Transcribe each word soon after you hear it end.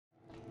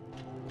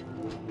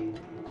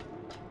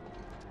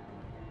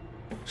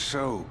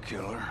So,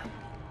 killer,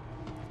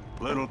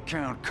 Little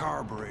Count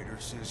Carburetor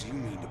says you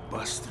need to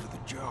bust through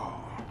the jaw.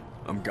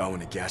 I'm going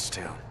to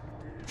Gastown.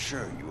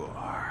 Sure you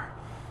are.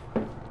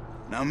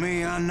 Now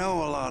me, I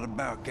know a lot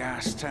about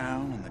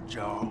Gastown and the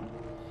jaw.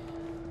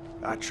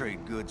 I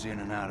trade goods in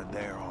and out of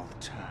there all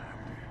the time.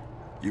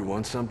 You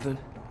want something?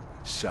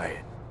 Say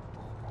it.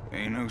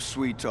 Ain't no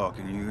sweet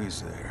talking you,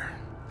 is there?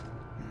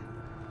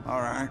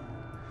 All right.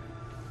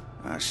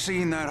 I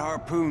seen that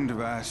harpoon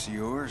device of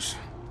yours.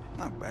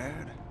 Not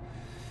bad.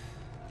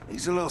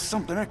 Needs a little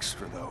something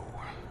extra, though.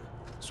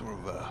 Sort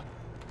of a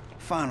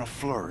final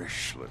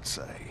flourish, let's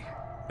say.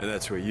 And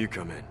that's where you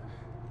come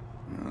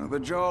in. The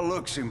jaw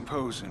looks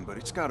imposing, but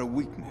it's got a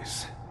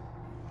weakness.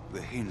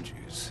 The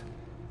hinges.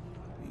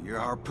 Your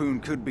harpoon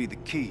could be the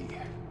key,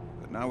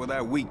 but not with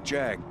that weak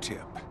jag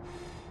tip.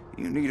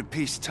 You need a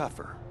piece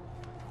tougher.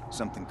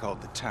 Something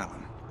called the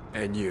Talon.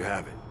 And you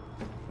have it.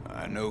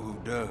 I know who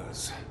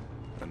does.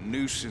 A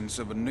nuisance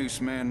of a noose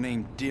man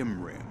named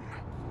Dimrim.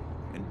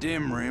 And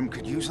Dimrim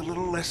could use a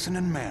little lesson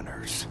in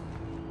manners.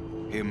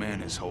 Him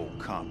and his whole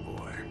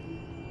convoy.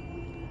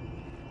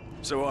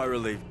 So I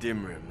relieved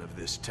Dimrim of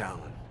this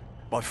Talon.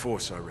 By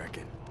force, I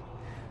reckon.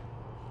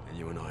 And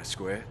you and I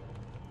square?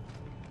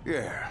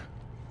 Yeah.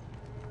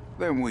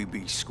 Then we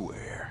be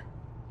square.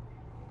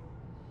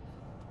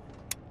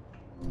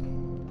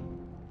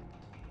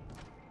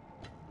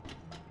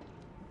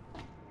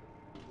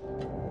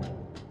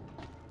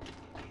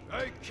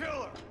 Hey,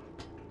 killer!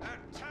 That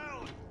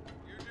Talon,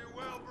 you do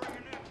well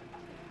bringing it.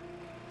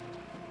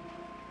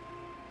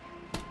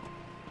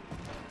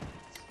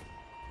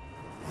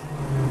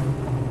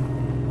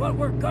 What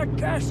were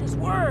Gutgash's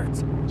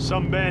words?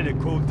 Some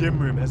bandit called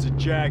Dimrim has a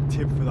jag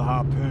tip for the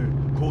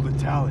harpoon, called a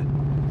Talon.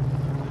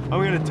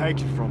 I'm gonna take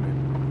it from him.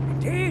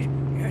 Indeed?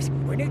 Yes,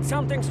 we need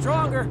something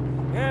stronger.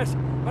 Yes,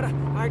 but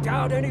I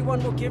doubt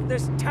anyone will give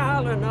this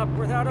Talon up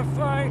without a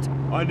fight.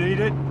 I need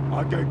it,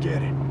 I'll go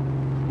get it.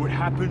 What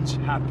happens,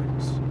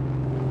 happens.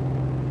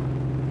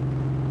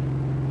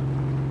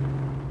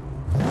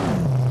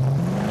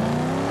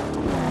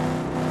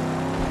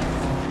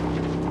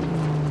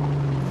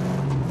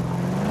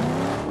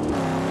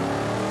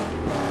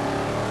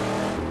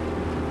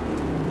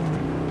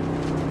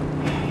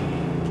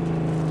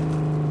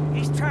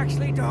 These tracks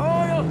lead to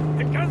oil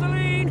and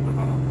gasoline.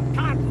 Oh,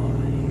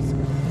 convoys.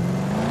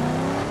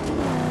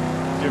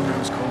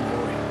 Dimrim's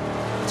convoy.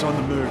 It's on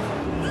the move.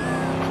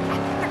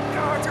 The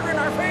gods are in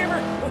our favor.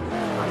 The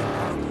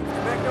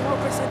magnum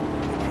opus and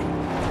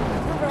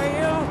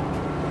prevail.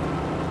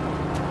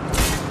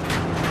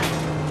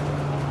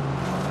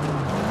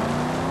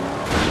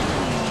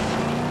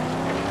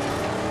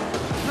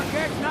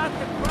 Forget not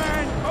the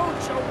grand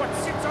Ocho, what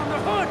sits on the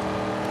hood.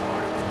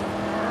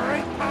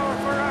 Great power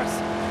for us.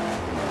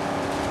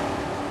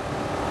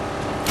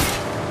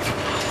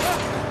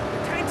 The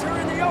tanks are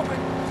in the open.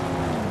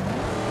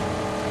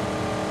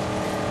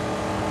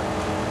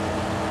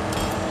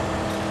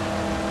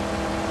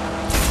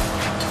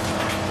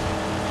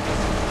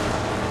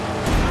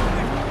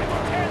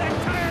 Tear that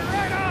tire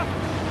right off.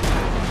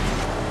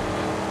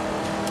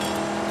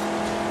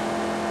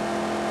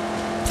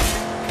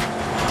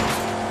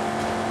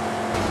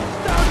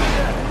 Stop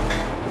it!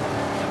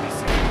 Let me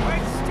say,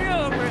 quite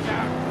still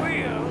without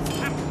wheels.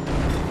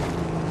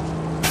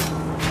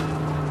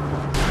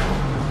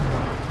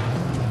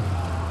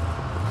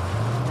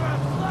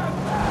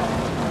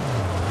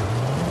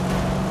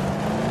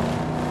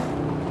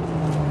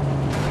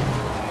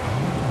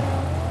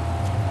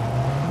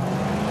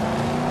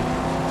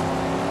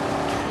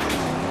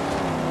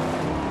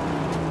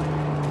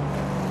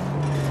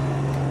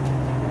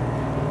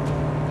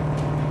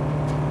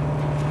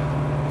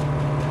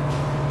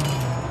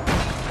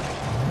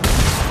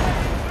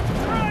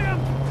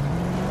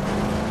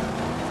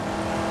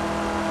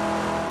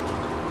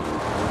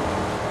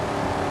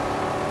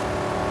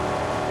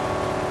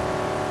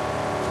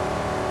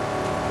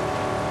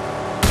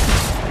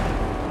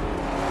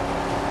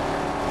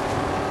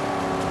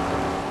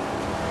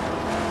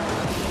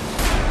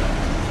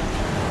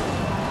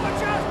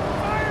 Watch out!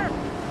 Fire!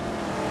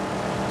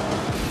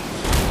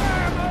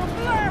 Blarmo!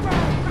 Blarmo!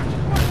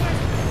 What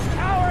was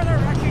tower the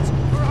wreckage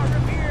for our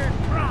revered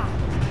pride?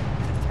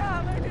 The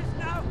Talon is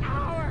now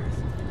ours!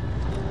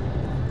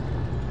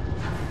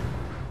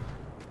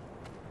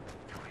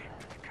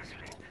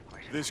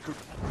 This could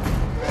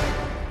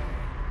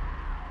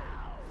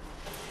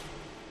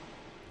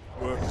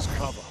work as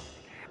cover.